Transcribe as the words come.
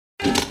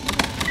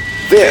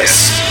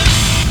This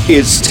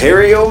is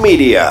Stereo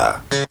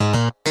Media.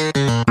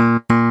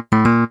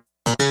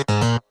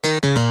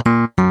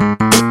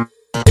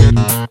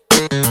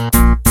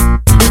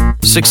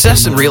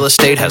 Success in real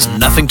estate has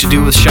nothing to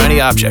do with shiny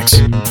objects.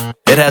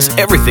 It has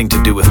everything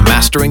to do with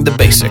mastering the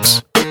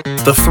basics.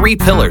 The 3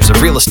 pillars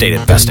of real estate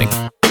investing: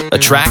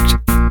 attract,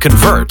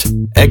 convert,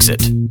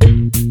 exit.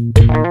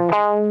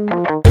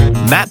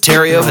 Matt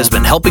Theriault has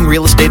been helping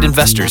real estate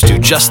investors do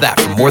just that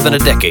for more than a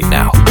decade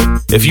now.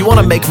 If you want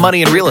to make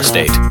money in real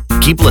estate,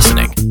 keep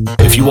listening.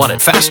 If you want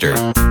it faster,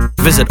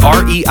 visit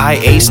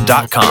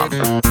reiace.com.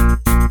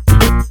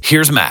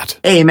 Here's Matt.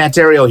 Hey, Matt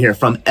Theriault here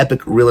from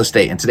Epic Real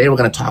Estate, and today we're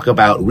going to talk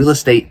about real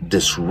estate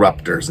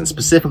disruptors, and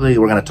specifically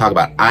we're going to talk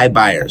about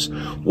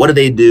iBuyers. What do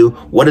they do?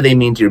 What do they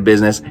mean to your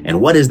business? And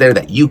what is there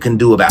that you can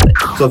do about it?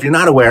 So if you're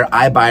not aware,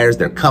 iBuyers,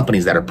 they're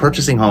companies that are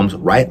purchasing homes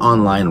right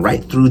online,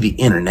 right through the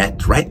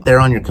internet, right there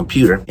on your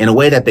computer, in a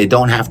way that they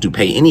don't have to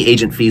pay any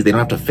agent fees. They don't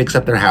have to fix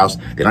up their house.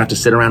 They don't have to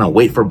sit around and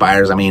wait for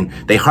buyers. I mean,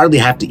 they hardly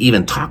have to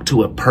even talk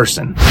to a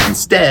person.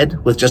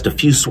 Instead, with just a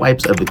few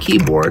swipes of the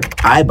keyboard,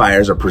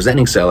 iBuyers are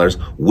presenting sellers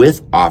with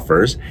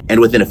offers, and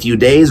within a few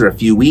days or a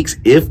few weeks,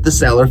 if the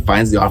seller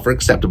finds the offer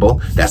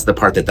acceptable, that's the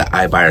part that the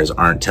iBuyers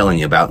aren't telling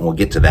you about, and we'll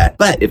get to that.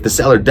 But if the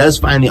seller does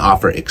find the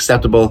offer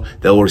acceptable,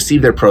 they'll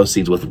receive their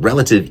proceeds with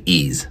relative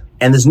ease.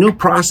 And this new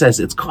process,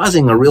 it's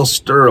causing a real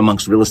stir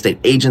amongst real estate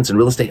agents and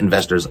real estate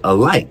investors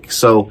alike.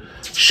 So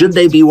should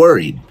they be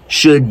worried?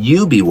 Should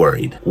you be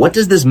worried? What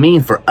does this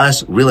mean for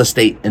us real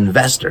estate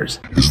investors?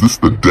 Is this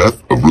the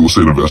death of real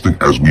estate investing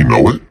as we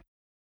know it?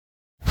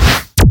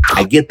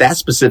 I get that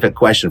specific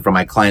question from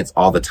my clients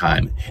all the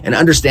time, and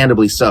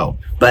understandably so.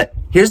 But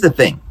here's the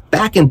thing.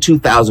 Back in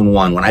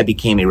 2001, when I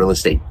became a real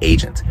estate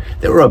agent,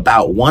 there were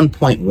about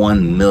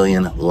 1.1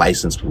 million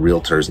licensed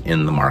realtors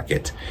in the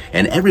market.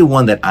 And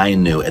everyone that I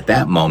knew at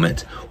that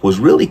moment was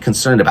really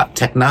concerned about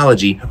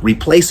technology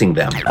replacing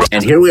them.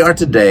 And here we are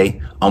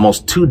today,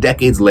 almost 2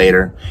 decades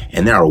later,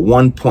 and there are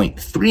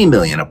 1.3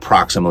 million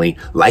approximately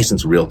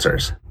licensed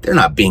realtors. They're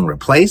not being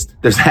replaced.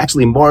 There's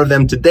actually more of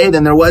them today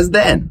than there was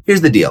then. Here's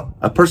the deal.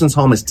 A person's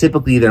home is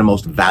typically their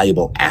most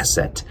valuable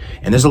asset,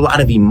 and there's a lot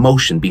of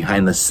emotion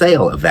behind the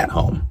sale of that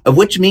home, of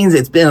which means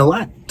it's been a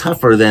lot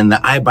tougher than the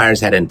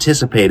iBuyers had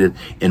anticipated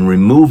in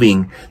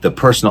removing the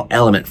personal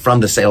element from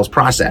the sales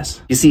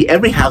process. You see,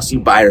 every house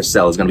you buy or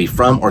sell is going to be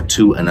from or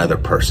to another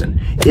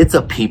person. It's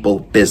a people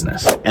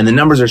business, and the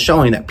numbers are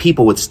showing that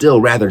people would still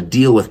rather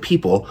deal with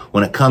people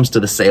when it comes to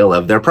the sale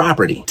of their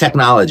property.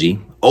 Technology,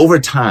 over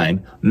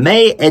time,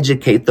 may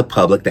educate the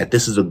public that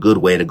this is a good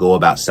way to go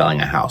about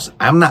selling a house.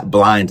 I'm not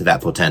blind to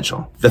that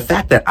potential. The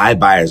fact that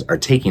iBuyers are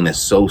taking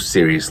this so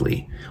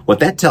seriously, what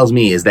that tells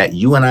me is that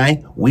you and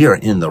I, we are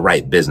in the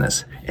right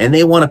business, and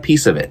they want a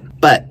piece of it.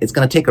 But it's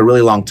going to take a really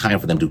long time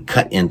for them to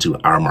cut into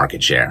our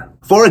market share.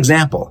 For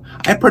example,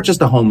 I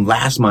purchased a home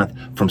last month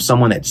from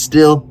someone that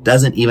still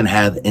doesn't even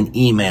have an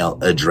email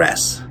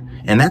address.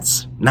 And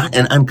that's not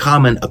an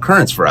uncommon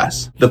occurrence for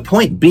us. The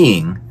point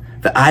being,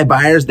 the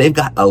iBuyers, they've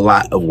got a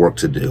lot of work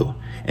to do.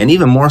 And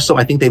even more so,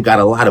 I think they've got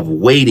a lot of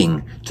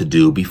waiting to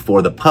do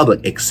before the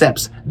public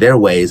accepts their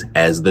ways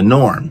as the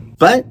norm.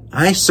 But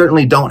I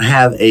certainly don't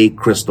have a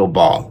crystal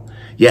ball.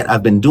 Yet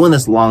I've been doing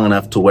this long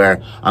enough to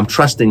where I'm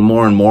trusting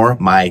more and more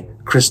my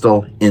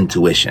crystal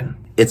intuition.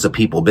 It's a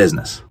people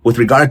business. With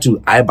regard to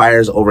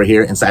iBuyers over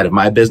here inside of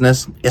my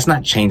business, it's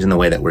not changing the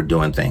way that we're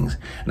doing things.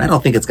 And I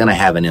don't think it's going to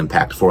have an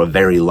impact for a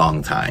very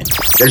long time.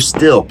 There's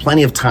still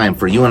plenty of time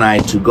for you and I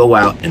to go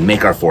out and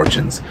make our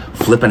fortunes,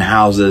 flipping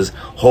houses,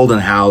 holding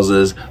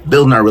houses,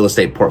 building our real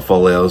estate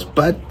portfolios.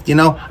 But,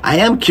 I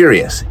am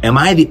curious. Am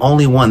I the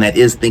only one that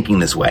is thinking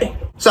this way?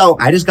 So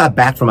I just got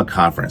back from a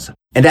conference.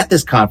 And at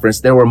this conference,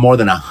 there were more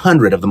than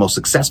 100 of the most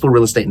successful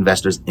real estate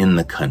investors in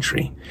the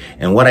country.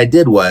 And what I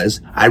did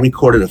was I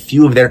recorded a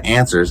few of their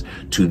answers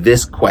to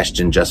this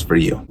question just for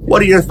you.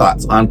 What are your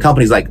thoughts on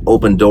companies like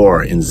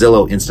Opendoor and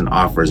Zillow Instant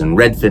Offers and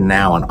RedFin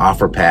now and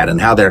OfferPad, and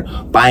how they're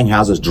buying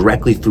houses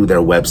directly through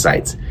their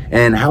websites?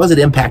 And how is it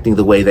impacting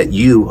the way that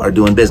you are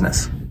doing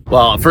business?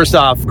 Well, first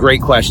off,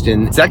 great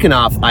question. Second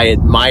off, I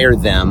admire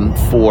them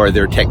for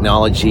their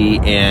technology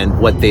and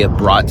what they have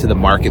brought to the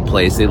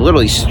marketplace. They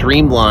literally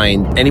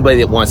streamlined anybody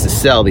that wants to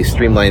sell. They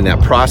streamlined that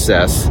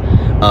process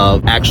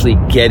of actually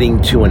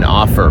getting to an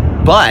offer.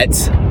 But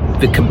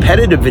the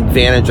competitive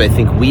advantage I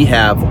think we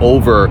have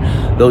over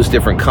those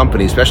different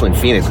companies, especially in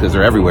Phoenix because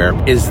they're everywhere,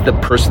 is the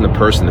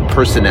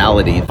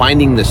personality,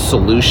 finding the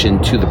solution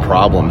to the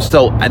problem.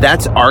 So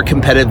that's our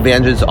competitive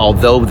advantage,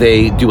 although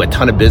they do a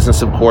ton of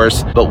business, of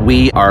course, but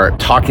we are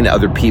talking to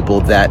other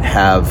people that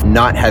have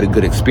not had a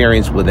good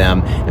experience with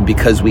them. And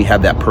because we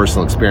have that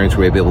personal experience,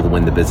 we're able to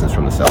win the business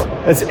from the seller.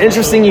 It's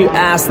interesting you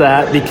ask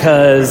that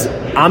because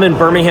I'm in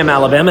Birmingham,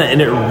 Alabama,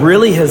 and it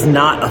really has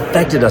not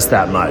affected us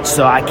that much.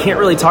 So I can't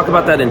really talk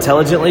about that intelligently,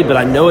 but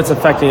I know it's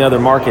affecting other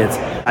markets.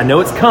 I know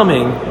it's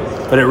coming.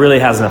 but it really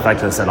hasn't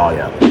affected us at all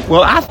yet.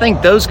 Well, I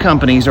think those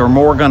companies are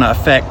more going to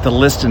affect the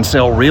list and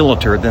sell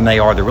realtor than they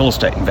are the real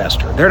estate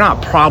investor. They're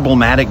not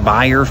problematic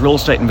buyers. Real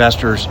estate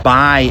investors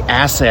buy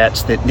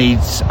assets that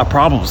needs a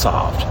problem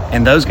solved.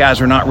 And those guys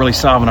are not really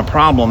solving a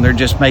problem. They're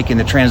just making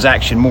the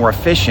transaction more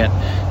efficient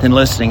than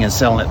listing and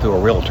selling it through a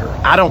realtor.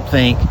 I don't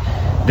think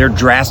they're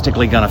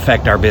drastically going to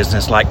affect our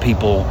business like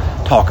people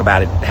talk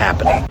about it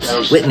happening.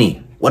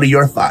 Whitney, what are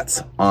your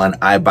thoughts on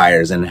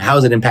iBuyers and how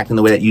is it impacting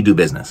the way that you do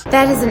business?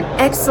 That is an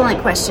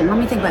excellent question. Let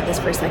me think about this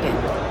for a second.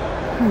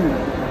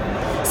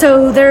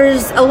 So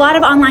there's a lot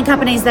of online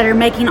companies that are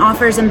making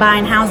offers and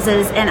buying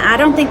houses, and I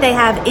don't think they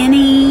have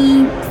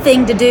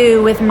anything to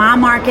do with my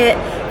market,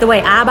 the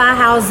way I buy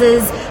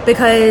houses,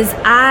 because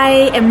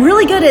I am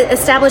really good at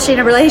establishing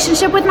a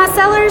relationship with my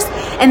sellers,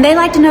 and they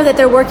like to know that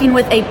they're working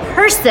with a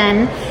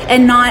person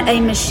and not a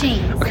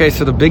machine. Okay,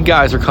 so the big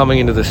guys are coming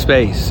into the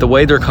space. The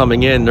way they're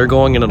coming in, they're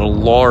going in at a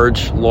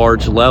large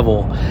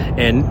level,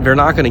 and they're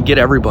not going to get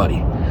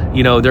everybody.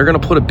 You know, they're going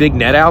to put a big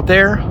net out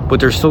there, but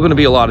there's still going to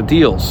be a lot of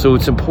deals. So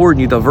it's important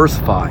you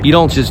diversify. You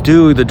don't just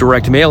do the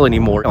direct mail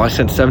anymore. I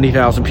send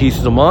 70,000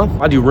 pieces a month.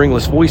 I do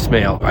ringless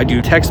voicemail. I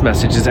do text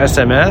messages,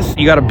 SMS.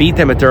 You got to beat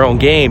them at their own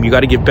game. You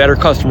got to give better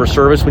customer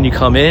service when you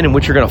come in and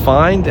what you're going to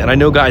find. And I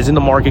know guys in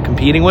the market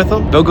competing with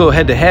them. They'll go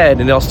head to head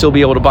and they'll still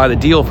be able to buy the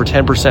deal for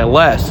 10%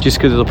 less just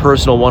because of the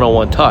personal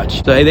one-on-one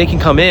touch. So hey, they can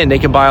come in, they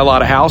can buy a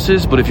lot of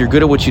houses, but if you're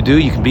good at what you do,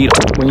 you can beat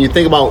them. When you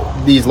think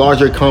about these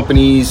larger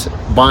companies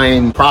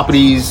buying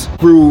properties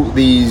through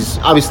these,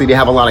 obviously they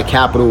have a lot of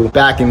capital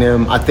backing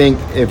them. I think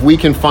if we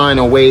can find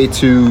a way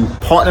to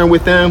partner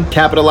with them,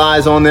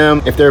 capitalize on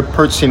them, if they're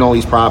purchasing all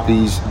these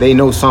properties, they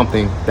know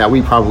something that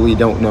we probably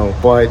don't know.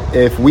 But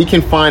if we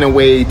can find a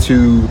way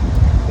to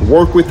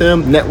work with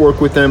them,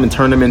 network with them, and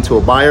turn them into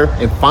a buyer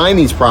and find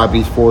these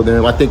properties for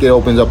them, I think it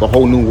opens up a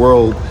whole new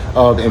world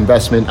of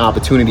investment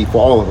opportunity for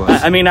all of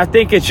us. I mean, I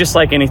think it's just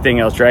like anything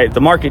else, right? The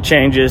market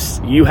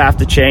changes, you have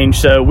to change.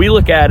 So we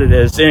look at it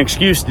as an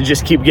excuse to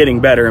just keep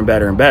getting better and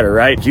better and better,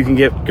 right? You can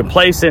get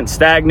complacent,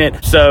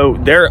 stagnant. So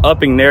they're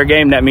upping their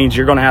game. That means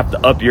you're going to have to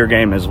up your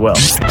game as well.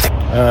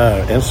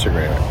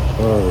 Instagram.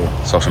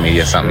 Oh, social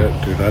media, something.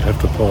 Dude, I'd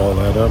have to pull all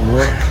that up and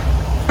look.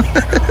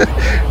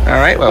 All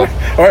right, well,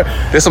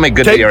 this will make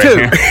good video right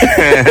here.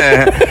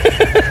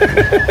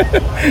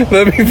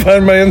 Let me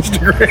find my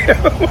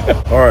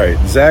Instagram. All right,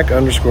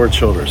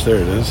 Zach_Childers. There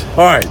it is.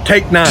 All right,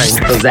 take 9.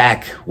 So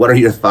Zach, what are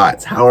your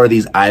thoughts? How are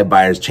these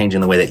iBuyers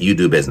changing the way that you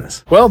do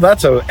business? Well,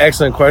 that's an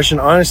excellent question.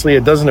 Honestly,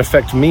 it doesn't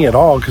affect me at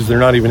all because they're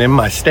not even in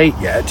my state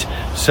yet.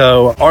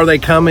 So are they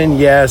coming?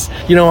 Yes.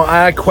 You know,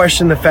 I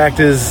question the fact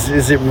is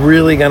it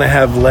really going to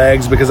have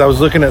legs? Because I was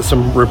looking at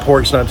some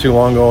reports not too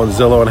long ago on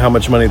Zillow and how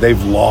much money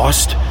they've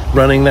lost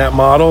running that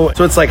model.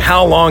 So it's like,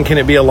 how long can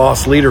it be a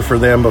lost leader for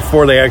them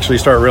before they actually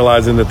start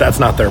realizing that that's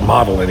not their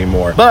model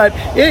anymore? But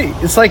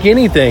it's like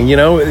anything, you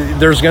know,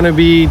 there's going to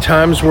be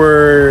times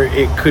where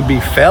it could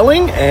be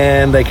failing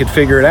and they could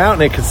figure it out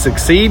and it could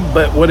succeed.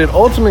 But what it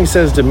ultimately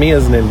says to me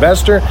as an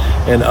investor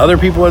and other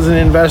people as an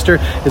investor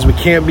is we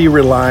can't be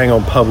relying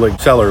on public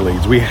seller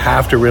leads. We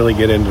have to really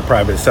get into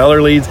private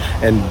seller leads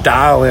and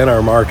dial in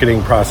our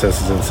marketing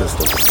processes and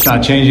systems. It's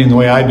not changing the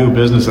way I do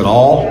business at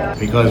all,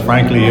 because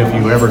frankly, if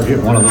you ever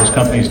get one of those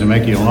companies to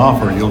make you an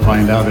offer, you'll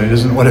find out it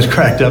isn't what it's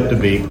cracked up to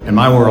be. In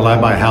my world, I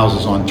buy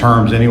houses on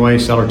terms anyway.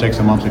 Seller takes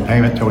a monthly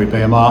payment till we pay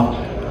them off.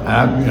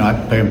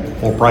 I pay them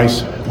full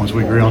price once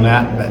we agree on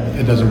that, but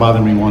it doesn't bother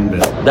me one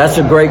bit. That's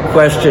a great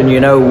question. You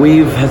know,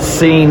 we've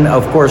seen,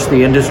 of course,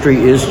 the industry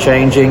is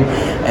changing,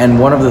 and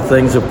one of the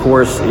things, of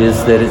course,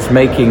 is that it's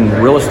making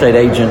real estate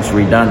agents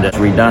redundant.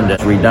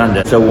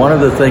 So one of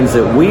the things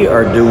that we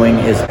are doing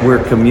is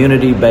we're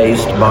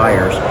community-based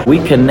buyers. We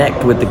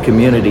connect with the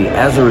community.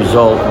 As a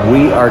result,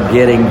 we are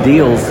getting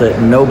deals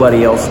that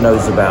nobody else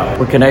knows about.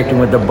 We're connecting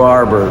with the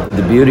barber,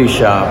 the beauty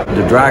shop,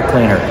 the dry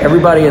cleaner.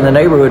 Everybody in the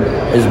neighborhood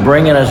is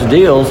bringing us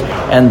deals,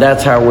 and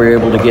that's how we're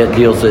able to get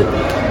deals that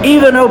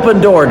even Open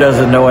Door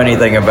doesn't know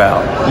anything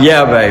about.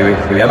 Yeah, baby.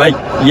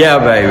 Yeah,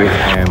 baby.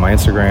 And my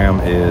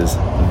Instagram is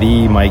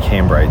the Mike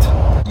Hambright.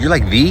 You're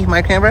like the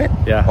Mike Hambright?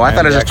 Yeah. Oh, I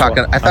thought I was just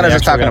talking. I thought I was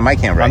just talking to Mike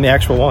Hambright. I'm the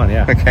actual one.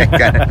 Yeah. Okay,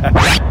 got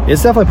it.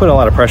 It's definitely putting a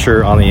lot of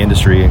pressure on the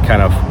industry and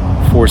kind of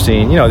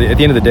forcing. You know, at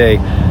the end of the day,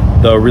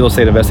 the real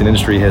estate investing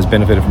industry has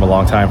benefited from a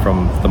long time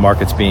from the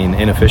markets being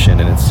inefficient,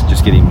 and it's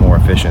just getting more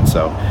efficient.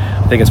 So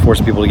I think it's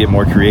forcing people to get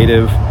more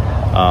creative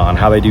on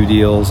how they do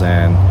deals,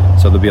 and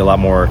so there'll be a lot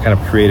more kind of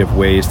creative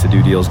ways to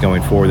do deals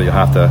going forward that you'll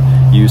have to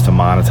use to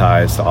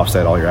monetize to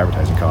offset all your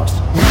advertising costs.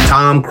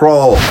 Tom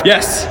Kroll.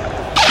 Yes.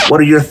 What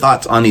are your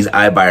thoughts on these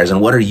iBuyers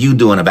and what are you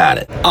doing about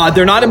it?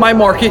 They're not in my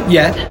market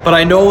yet, but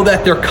I know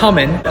that they're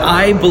coming.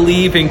 I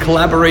believe in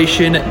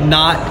collaboration,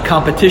 not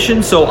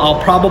competition, so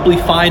I'll probably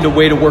find a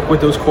way to work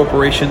with those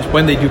corporations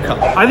when they do come.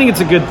 I think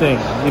it's a good thing.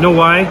 You know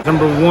why?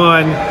 Number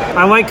one,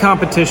 I like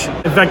competition.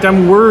 In fact,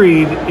 I'm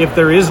worried if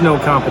there is no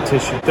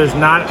competition. There's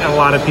not a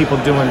lot of people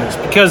doing this,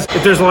 because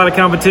if there's a lot of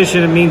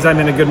competition, it means I'm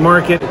in a good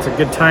market. It's a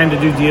good time to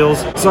do deals.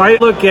 So I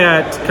look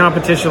at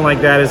competition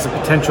like that as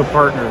potential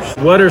partners.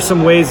 What are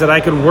some ways that I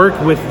could work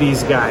with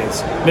these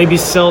guys? Maybe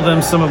sell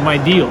them some of my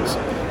deals.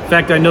 In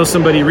fact, I know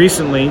somebody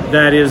recently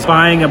that is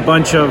buying a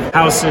bunch of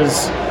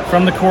houses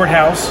from the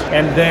courthouse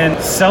and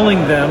then selling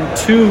them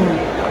to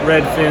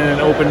RedFin and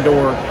Open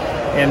Door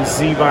and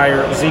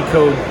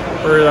Z-Code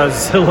or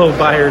Zillow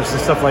buyers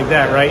and stuff like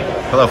that, right?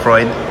 Hello,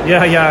 Freud.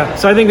 Yeah.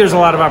 So I think there's a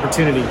lot of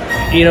opportunity.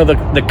 You know,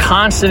 the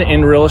constant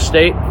in real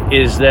estate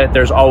is that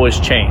there's always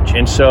change.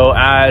 And so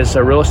as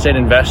a real estate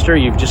investor,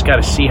 you've just got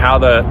to see how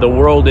the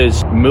world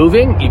is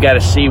moving. You got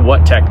to see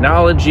what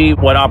technology,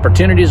 what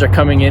opportunities are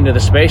coming into the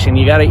space, and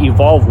you got to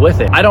evolve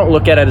with it. I don't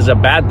look at it as a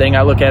bad thing.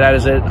 I look at it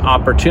as an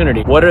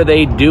opportunity. What are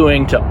they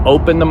doing to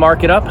open the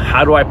market up?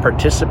 How do I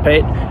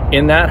participate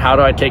in that? How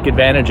do I take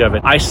advantage of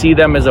it? I see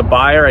them as a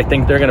buyer. I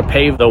think they're going to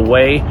pave the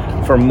way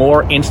for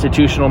more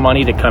institutional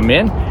money to come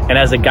in. And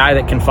as a guy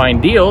that can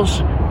find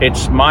deals,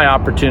 it's my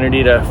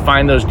opportunity to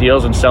find those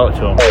deals and sell it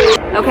to them.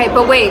 Okay,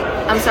 but wait,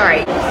 I'm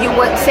sorry.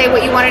 Say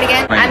what you wanted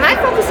again? Am I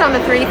focused on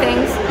the three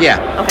things? Yeah.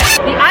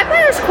 Okay. The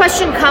iBuyers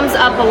question comes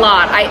up a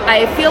lot.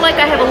 I feel like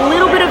I have a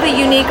little bit of a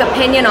unique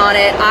opinion on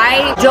it.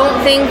 I don't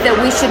think that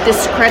we should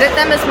discredit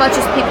them as much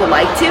as people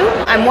like to.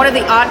 I'm one of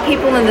the odd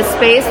people in the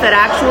space that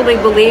actually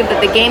believe that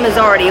the game is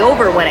already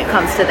over when it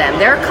comes to them.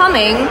 They're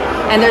coming,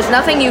 and there's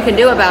nothing you can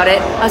do about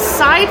it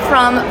aside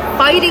from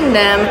fighting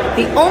them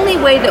the only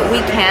way that we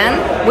can,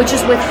 which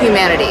is with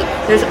humanity.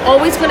 There's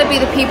always going to be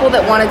the people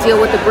that want to deal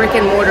with the brick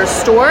and mortar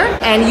store,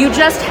 and you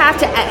just have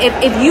to,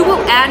 if you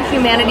will add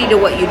humanity to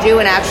what you do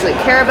and actually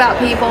care about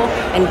people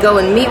and go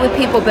and meet with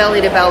people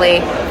belly to belly,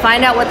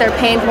 find out what their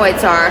pain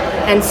points are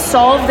and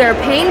solve their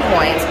pain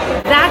points,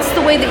 that's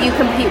the way that you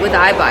compete with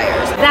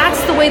iBuyers.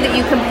 That's the way that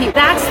you compete.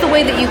 That's the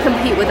way that you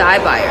compete with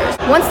iBuyers.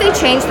 Once they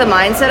change the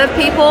mindset of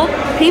people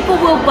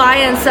will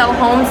buy and sell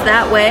homes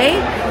that way,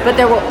 but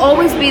there will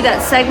always be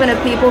that segment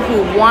of people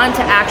who want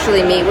to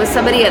actually meet with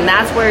somebody, and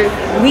that's where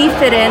we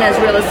fit in as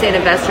real estate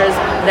investors.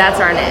 That's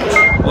our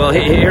niche. Well,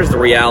 here's the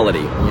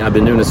reality. I've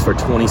been doing this for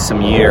 20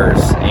 some years,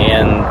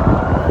 and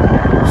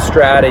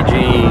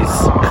strategies,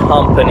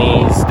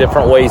 companies,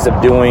 different ways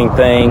of doing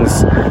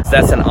things,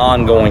 that's an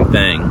ongoing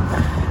thing.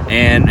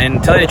 And to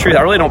tell you the truth,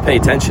 I really don't pay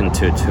attention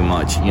to it too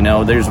much.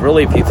 There's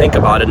really, if you think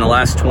about it, in the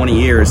last 20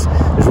 years,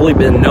 there's really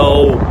been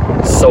no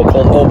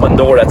so-called open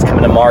door that's come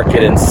in the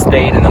market and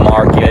stayed in the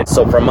market.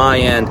 So from my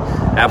end,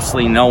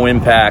 absolutely no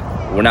impact.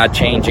 We're not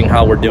changing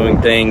how we're doing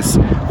things.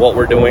 What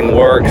we're doing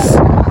works.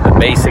 The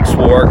basics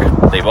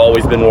work. They've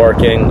always been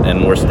working,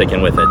 and we're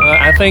sticking with it.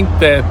 I think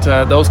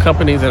that those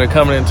companies that are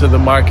coming into the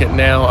market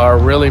now are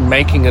really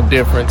making a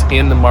difference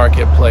in the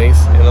marketplace.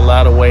 In a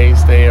lot of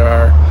ways, they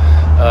are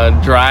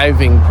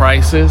driving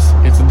prices.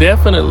 It's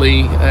definitely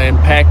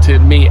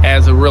impacted me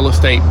as a real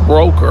estate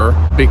broker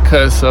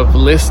because of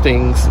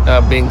listings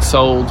being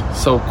sold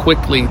so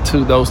quickly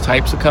to those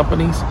types of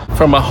companies.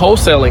 From a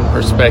wholesaling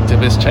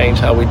perspective, it's changed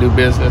how we do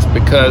business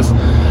because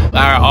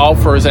our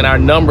offers and our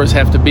numbers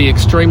have to be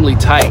extremely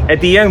tight.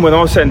 At the end, when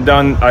all said and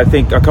done, I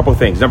think a couple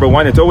things. Number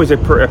one, it's always a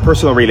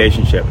personal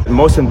relationship.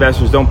 Most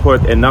investors don't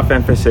put enough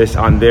emphasis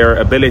on their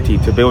ability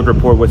to build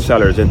rapport with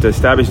sellers and to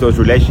establish those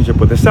relationships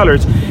with the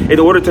sellers in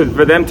order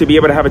for them to be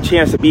able to have a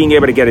chance of being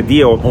able to get a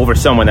deal over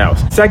someone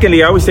else.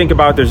 Secondly, I always think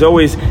about there's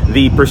always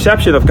the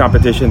perception of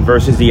competition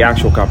versus the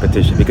actual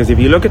competition. Because if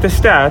you look at the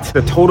stats,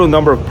 the total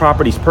number of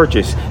properties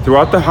purchased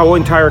throughout the whole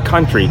entire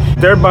country,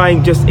 they're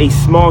buying just a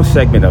small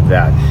segment of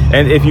that.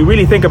 And if you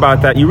really think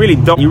about that, you really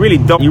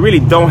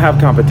don't have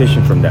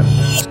competition from them.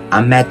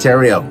 I'm Matt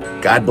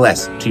Terrio. God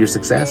bless. To your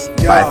success.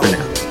 Bye for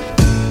now.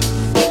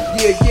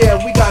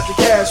 Yeah, we got the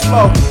cash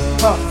flow.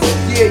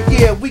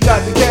 Yeah, we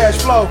got the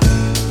cash flow.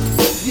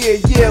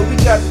 Yeah, we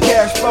got the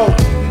cash flow.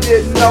 You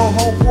didn't know,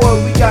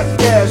 homeboy, we got the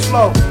cash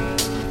flow.